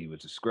admitted he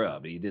was a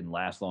scrub. He didn't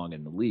last long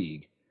in the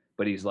league,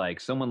 but he's like,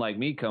 someone like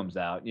me comes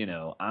out,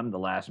 I'm the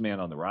last man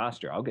on the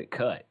roster. I'll get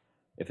cut.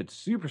 If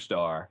it's a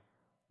superstar,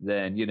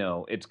 then,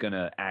 it's going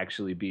to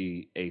actually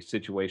be a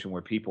situation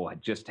where people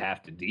just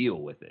have to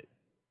deal with it,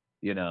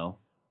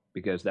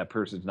 because that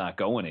person's not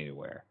going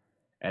anywhere.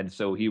 And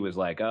so he was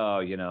like,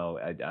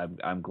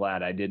 I'm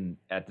glad I didn't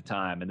at the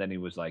time. And then he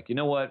was like, you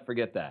know what?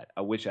 Forget that.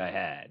 I wish I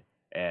had.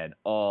 And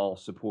all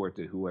support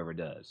to whoever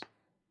does.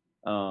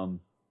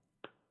 I'm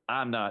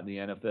not in the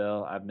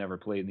NFL. I've never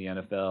played in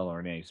the NFL or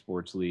in any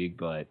sports league,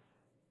 but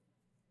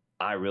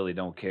I really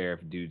don't care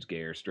if a dude's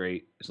gay or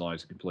straight as long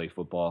as he can play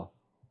football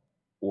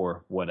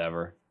or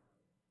whatever.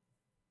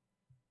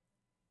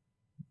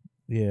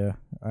 Yeah,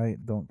 I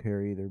don't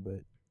care either,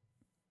 but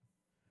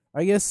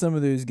I guess some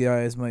of those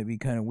guys might be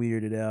kind of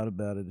weirded out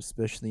about it,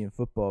 especially in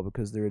football,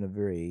 because they're in a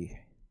very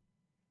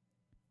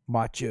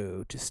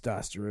macho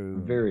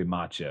testosterone. Very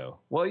macho.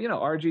 Well,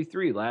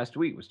 RG3 last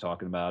week was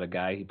talking about a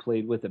guy he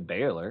played with at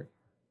Baylor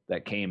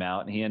that came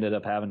out, and he ended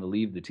up having to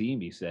leave the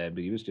team, he said,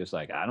 but he was just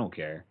like, I don't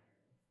care.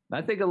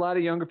 And I think a lot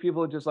of younger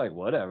people are just like,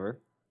 whatever.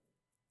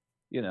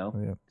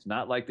 It's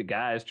not like the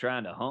guy's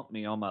trying to hump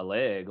me on my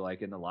leg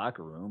like in the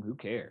locker room. Who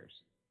cares?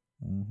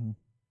 Mm-hmm.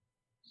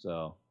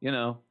 So,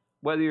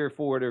 whether you're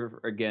for it or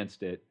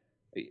against it,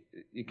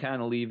 you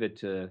kind of leave it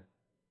to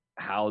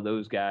how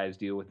those guys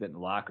deal with it in the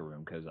locker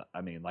room. Because,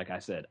 like I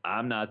said,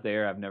 I'm not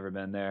there. I've never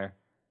been there.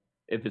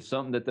 If it's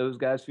something that those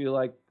guys feel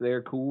like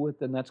they're cool with,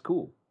 then that's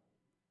cool.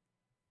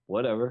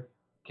 Whatever.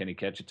 Can he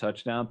catch a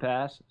touchdown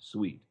pass?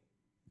 Sweet.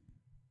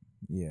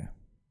 Yeah.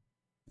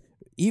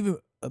 Even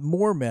a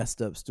more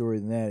messed up story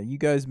than that. You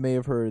guys may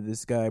have heard of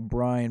this guy,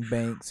 Brian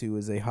Banks, who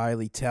was a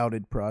highly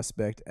touted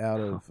prospect out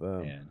of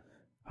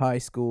high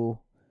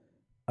school.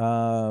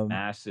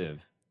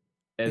 Massive.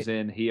 As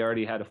in, he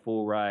already had a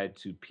full ride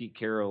to Pete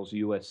Carroll's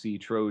USC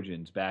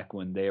Trojans back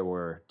when they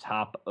were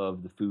top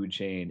of the food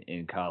chain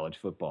in college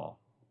football.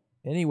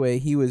 Anyway,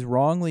 he was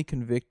wrongly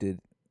convicted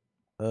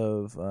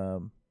of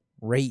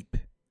rape.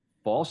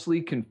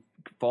 Falsely,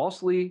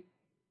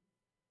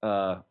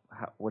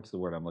 what's the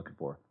word I'm looking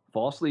for?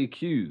 Falsely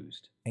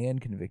accused.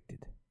 And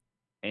convicted.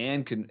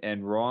 And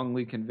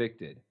wrongly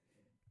convicted.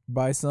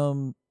 By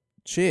some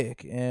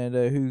chick, and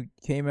who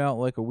came out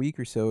like a week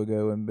or so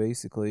ago and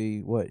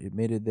basically,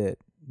 admitted that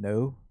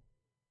no,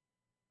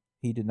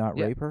 he did not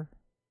rape her?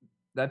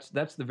 That's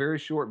the very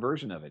short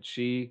version of it.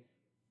 She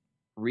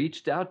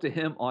reached out to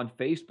him on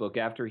Facebook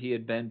after he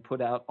had been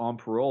put out on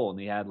parole, and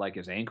he had like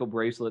his ankle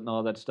bracelet and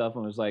all that stuff,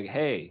 and was like,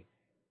 hey,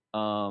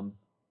 can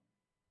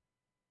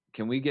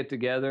we get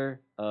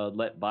together?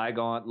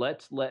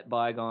 Let's let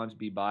bygones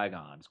be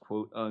bygones,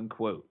 quote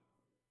unquote.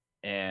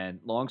 And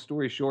long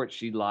story short,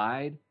 she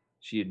lied.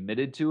 She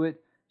admitted to it.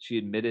 She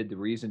admitted the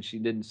reason she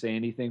didn't say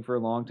anything for a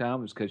long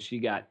time was because she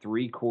got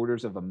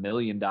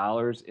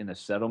 $750,000 in a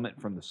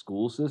settlement from the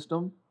school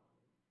system.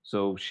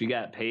 So she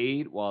got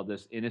paid while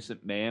this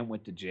innocent man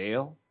went to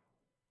jail.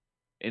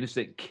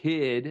 Innocent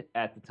kid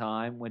at the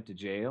time went to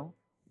jail.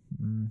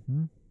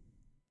 Mm-hmm.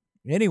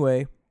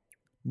 Anyway,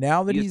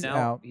 now that he's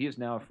out, he is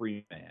now a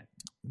free man.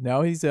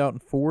 Now he's out,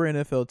 and 4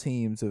 NFL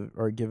teams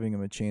are giving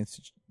him a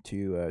chance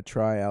to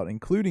try out,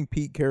 including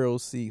Pete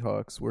Carroll's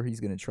Seahawks, where he's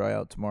going to try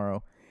out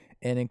tomorrow,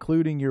 and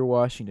including your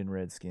Washington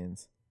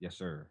Redskins. Yes,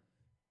 sir.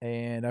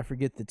 And I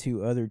forget the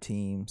 2 other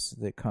teams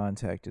that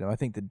contacted him. I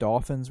think the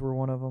Dolphins were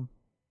one of them.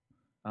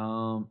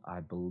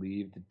 I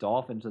believe the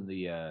Dolphins and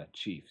the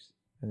Chiefs.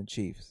 And the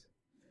Chiefs.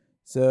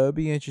 So it'd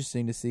be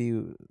interesting to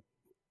see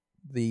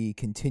the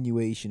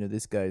continuation of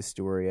this guy's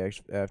story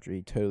after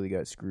he totally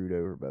got screwed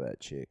over by that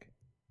chick.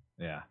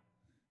 Yeah.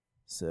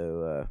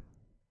 So,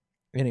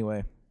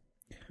 anyway.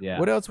 Yeah.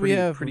 What else we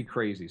have? Pretty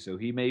crazy. So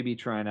he may be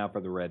trying out for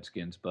the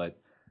Redskins, but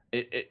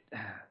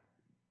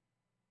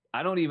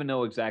I don't even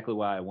know exactly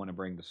why I want to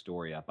bring the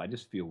story up. I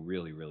just feel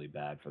really, really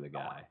bad for the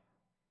guy.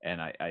 And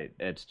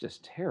it's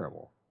just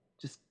terrible.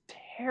 Just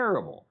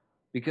terrible.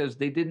 Because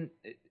they didn't,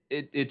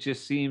 it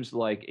just seems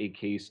like a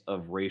case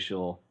of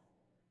racial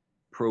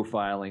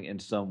profiling in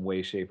some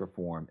way, shape, or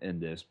form in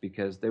this,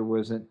 because there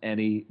was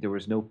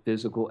no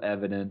physical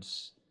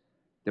evidence.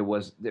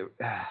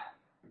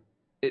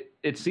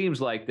 It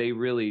seems like they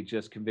really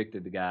just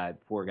convicted the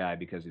poor guy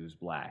because he was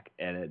black.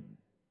 And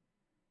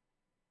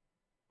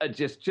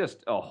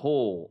just a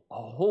whole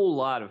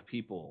lot of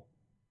people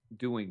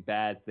doing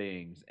bad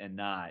things and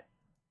not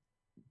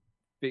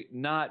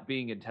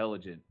being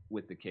intelligent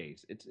with the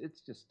case.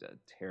 It's just a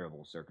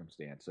terrible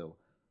circumstance. So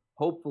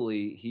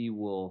hopefully he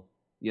will,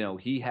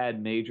 he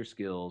had major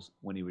skills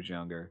when he was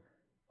younger.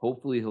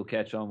 Hopefully he'll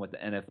catch on with the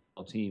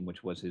NFL team,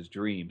 which was his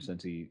dream,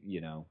 since he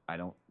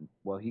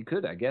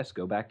could, I guess,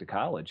 go back to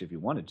college if he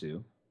wanted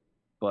to.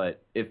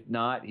 But if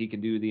not, he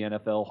can do the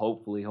NFL.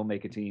 Hopefully he'll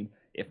make a team.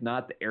 If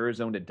not, the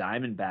Arizona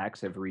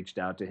Diamondbacks have reached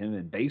out to him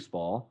in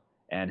baseball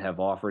and have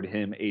offered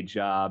him a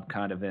job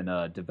kind of in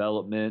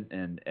development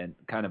and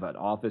kind of an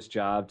office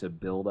job to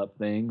build up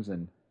things.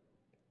 And,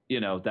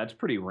 that's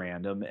pretty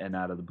random and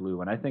out of the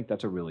blue. And I think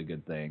that's a really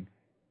good thing.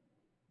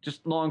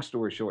 Just long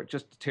story short,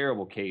 just a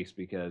terrible case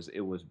because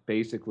it was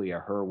basically a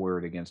her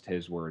word against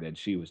his word, and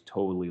she was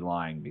totally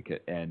lying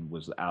and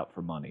was out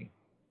for money.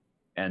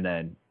 And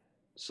then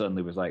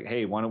suddenly was like,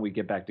 hey, why don't we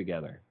get back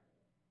together?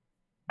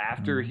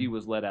 After he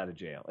was let out of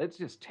jail. It's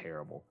just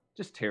terrible.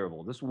 Just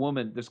terrible. This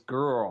woman, this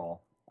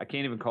girl, I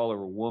can't even call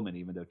her a woman,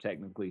 even though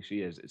technically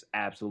she is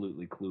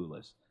absolutely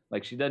clueless.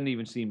 Like, she doesn't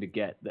even seem to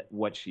get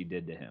what she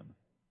did to him.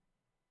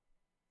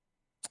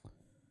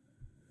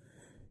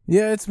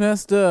 Yeah, it's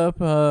messed up.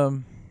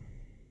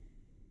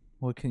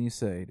 What can you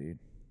say, dude?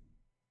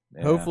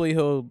 Yeah. Hopefully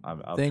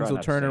things will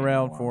turn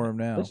around for him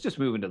now. Let's just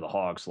move into the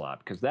hog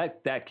slop, because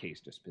that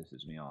case just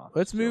pisses me off.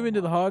 Let's move into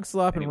the hog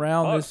slop and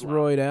round this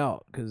roid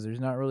out, because there's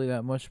not really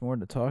that much more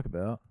to talk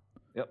about.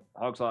 Yep,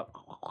 hog slop.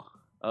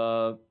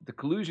 The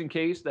collusion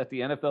case that the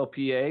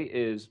NFLPA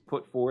is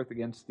put forth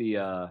against the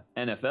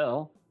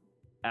NFL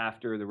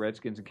after the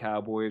Redskins and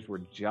Cowboys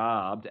were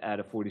jobbed out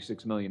of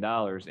 $46 million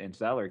in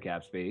salary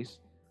cap space.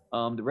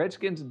 The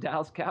Redskins and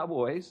Dallas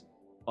Cowboys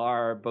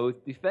are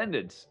both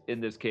defendants in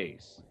this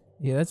case.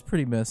 Yeah, that's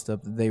pretty messed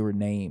up that they were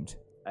named.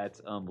 That's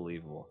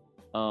unbelievable.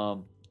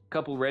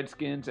 Couple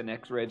Redskins and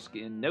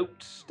ex-Redskin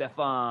notes.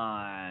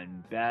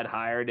 Stefan, bad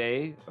hire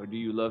day, or do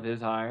you love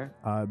his hire?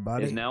 Odd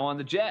body. Is now on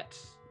the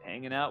Jets,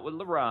 hanging out with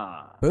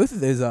LeBron. Both of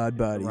those odd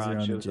bodies LeBron are on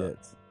the shows up.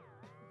 Jets.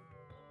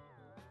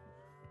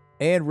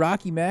 And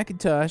Rocky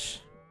McIntosh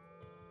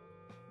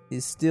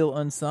is still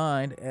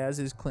unsigned, as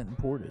is Clinton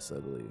Portis,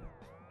 I believe.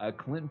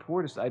 Clinton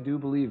Portis, I do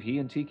believe he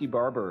and Tiki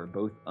Barber are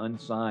both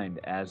unsigned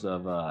as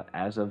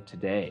of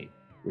today,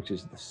 which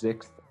is the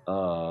 6th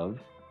of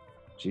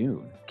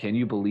June. Can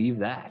you believe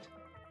that?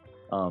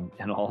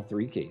 In all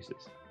three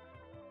cases.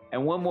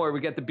 And one more, we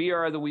got the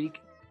BR of the week.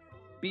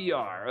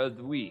 BR of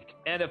the week,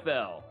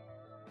 NFL, :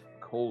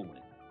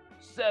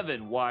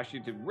 7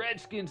 Washington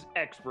Redskins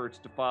experts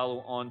to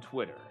follow on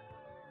Twitter.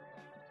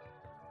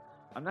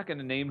 I'm not going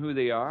to name who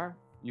they are.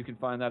 You can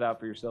find that out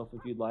for yourself if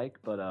you'd like,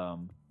 but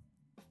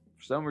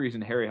for some reason,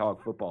 Harry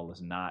Hog Football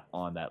is not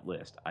on that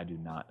list. I do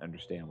not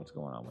understand what's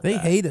going on with They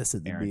that. hate us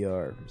at the Aaron.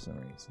 BR for some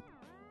reason.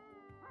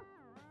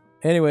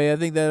 Anyway, I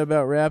think that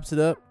about wraps it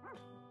up.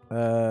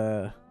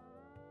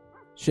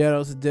 Shout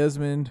outs to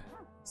Desmond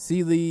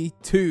Seeley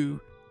 2.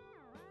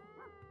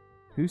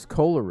 Who's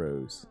Cola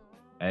Rose?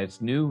 It's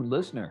new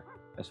listener,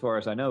 as far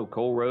as I know.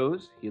 Cole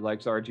Rose, he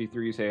likes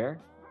RG3's hair.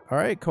 All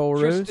right, Cole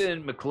Rose.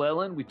 Tristan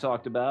McClellan, we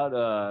talked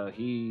about.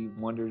 He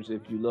wonders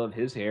if you love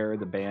his hair,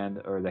 the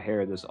band, or the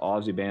hair of this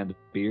Aussie band of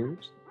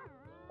Beards.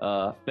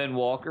 Ben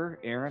Walker,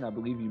 Aaron, I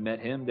believe you met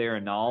him there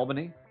in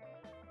Albany.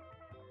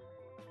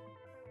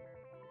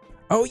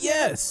 Oh,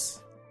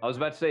 yes. I was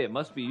about to say it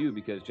must be you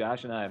because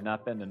Josh and I have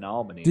not been in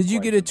Albany. Did you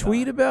in get quite a some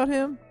tweet time. about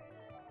him?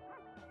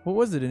 What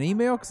was it, an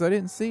email? Because I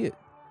didn't see it.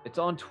 It's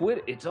on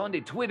Twitter. It's on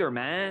the Twitter,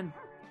 man.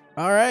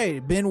 All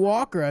right, Ben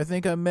Walker. I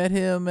think I met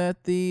him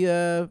at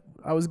the.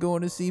 I was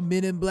going to see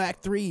Men in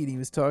Black 3, and he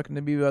was talking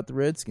to me about the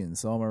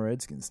Redskins, all my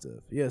Redskins stuff.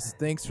 Yes,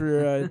 thanks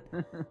for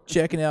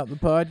checking out the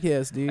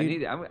podcast,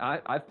 dude.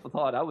 I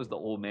thought I was the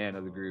old man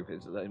of the group.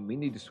 And we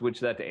need to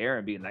switch that to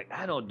Aaron being like,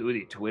 I don't do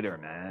any Twitter,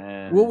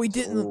 man. Well, we It's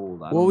didn't.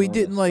 old. I Well, don't we know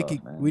didn't this like.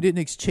 stuff, man." We didn't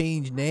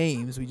exchange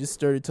names. We just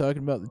started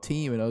talking about the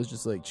team, and I was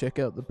just like, check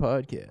out the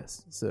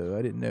podcast. So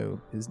I didn't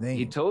know his name.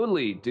 He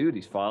totally, dude.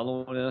 He's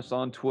following us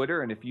on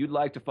Twitter, and if you'd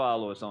like to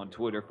follow us on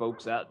Twitter,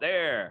 folks out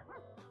there,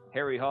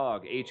 Harry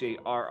Hog,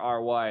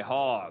 HARRY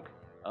Hog.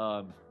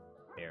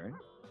 Aaron.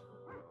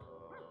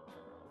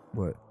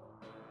 What? Say,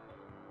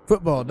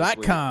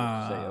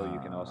 Football.com. you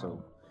can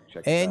also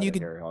check And us you out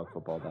can- at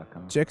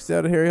HarryHogFootball.com. Check us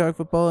out at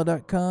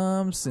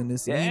harryhogfootball.com. Send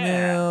us an Yeah.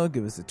 email.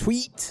 Give us a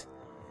tweet.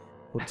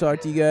 We'll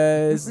talk to you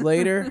guys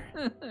later.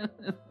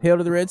 Hail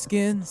to the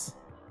Redskins.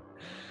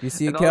 If you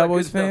see a And all that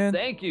Cowboys good stuff, fan,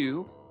 thank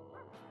you.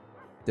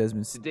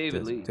 Desmond to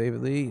David Lee.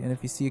 David Lee. And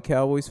if you see a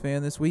Cowboys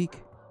fan this week,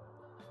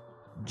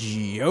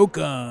 joke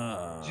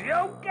 'em.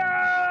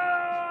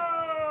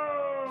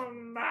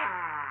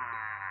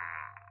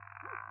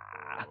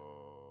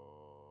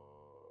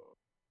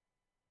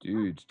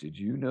 Dudes, did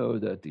you know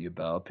that the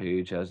About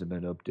page hasn't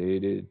been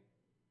updated?